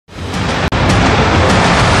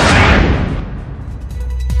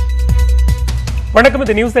வணக்கம்.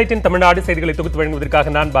 இது News18 Tamil Nadu செய்திகளை தொகுத்து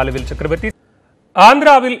வழங்குவதற்காக நான் பாலவேல் சக்கரவர்த்தி.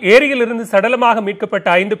 ஆந்திராவில் ஏரியிலிருந்து சடலமாக மீட்கப்பட்ட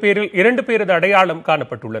 5 பேரில் 2 பேரது அடையாளம்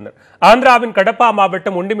காணப்பட்டுள்ளனர். ஆந்திராவின் கடப்பா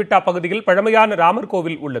மாவட்டம் ஒண்டிமிட்டா பகுதியில் பழமையான ராமர்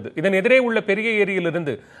கோவில் உள்ளது. இதன் எதிரே உள்ள பெரிய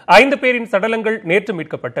ஏரியிலிருந்து 5 பேரின் சடலங்கள் நேற்று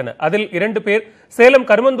மீட்கப்பட்டன. அதில் 2 பேர் சேலம்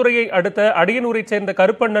கருமந்துறையை அடுத்த அடியனூரைச் சேர்ந்த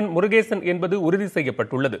கருப்பண்ணன் முருகேசன் என்பது உறுதி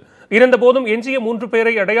செய்யப்பட்டுள்ளது. இருந்தபோதும் எஞ்சிய 3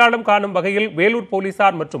 பேரை அடையாளம் காணும் வகையில் வேலூர்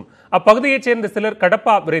போலீசார் மற்றும் அப்பகுதியைச் சேர்ந்த சிலர்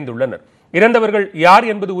கடப்பா விரைந்துள்ளனர். இறந்தவர்கள் யார்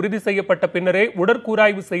என்பது உறுதி செய்யப்பட்ட பின்னரே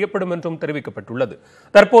உடற்கூராய்வு செய்யப்படும் என்றும் தெரிவிக்கப்பட்டுள்ளது.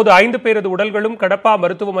 தற்போது 5 பேரது உடல்களும் கடப்பா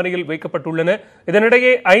மருத்துவமனையில் வைக்கப்பட்டுள்ளன.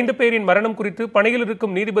 இதனிடையே 5 பேரின் மரணம் குறித்து பணியில்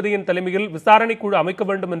இருக்கும் நீதிபதியின் தலைமையில் விசாரணை குழு அமைக்க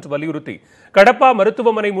வேண்டும் என்று வலியுறுத்தி கடப்பா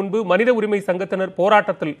மருத்துவமனை முன்பு மனித உரிமை சங்கத்தினர்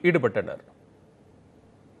போராட்டத்தில் ஈடுபட்டனர்.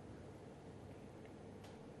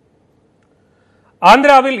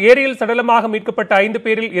 ஆந்திராவில் ஏரியில் சடலமாக மீட்கப்பட்ட 5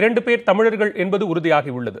 பேரில் 2 பேர் தமிழர்கள் என்பது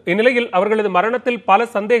உறுதியாகியுள்ளது. இந்நிலையில் அவர்களது மரணத்தில் பல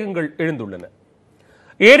சந்தேகங்கள் எழுந்துள்ளன.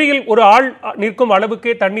 ஏரியில் ஒரு ஆள் நிற்கும்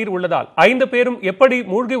அளவுக்கே தண்ணீர் உள்ளதால் 5 பேரும் எப்படி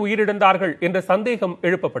மூழ்கி உயிரிழந்தார்கள் என்ற சந்தேகம்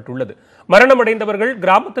எழுப்பப்பட்டுள்ளது. மரணமடைந்தவர்கள்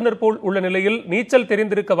கிராமத்தினர் போல் உள்ள நிலையில் நீச்சல்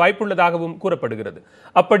தெரிந்திருக்க வாய்ப்புள்ளதாகவும் கூறப்படுகிறது.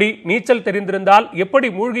 அப்படி நீச்சல் தெரிந்திருந்தால் எப்படி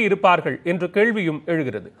மூழ்கி இருப்பார்கள் என்ற கேள்வியும்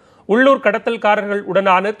எழுகிறது. உள்ளூர் கடத்தல்காரர்கள்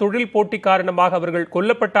உடனான தொழில் போட்டி காரணமாக அவர்கள்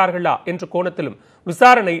கொல்லப்பட்டார்களா என்ற கோணத்திலும்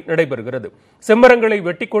விசாரணை நடைபெறுகிறது. செம்மரங்களை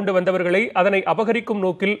வெட்டி கொண்டு வந்தவர்களை அதனை அபகரிக்கும்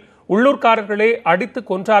நோக்கில் உள்ளூர்காரர்களே அடித்து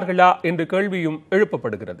கொன்றார்களா என்ற கேள்வியும்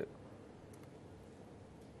எழுப்பப்படுகிறது.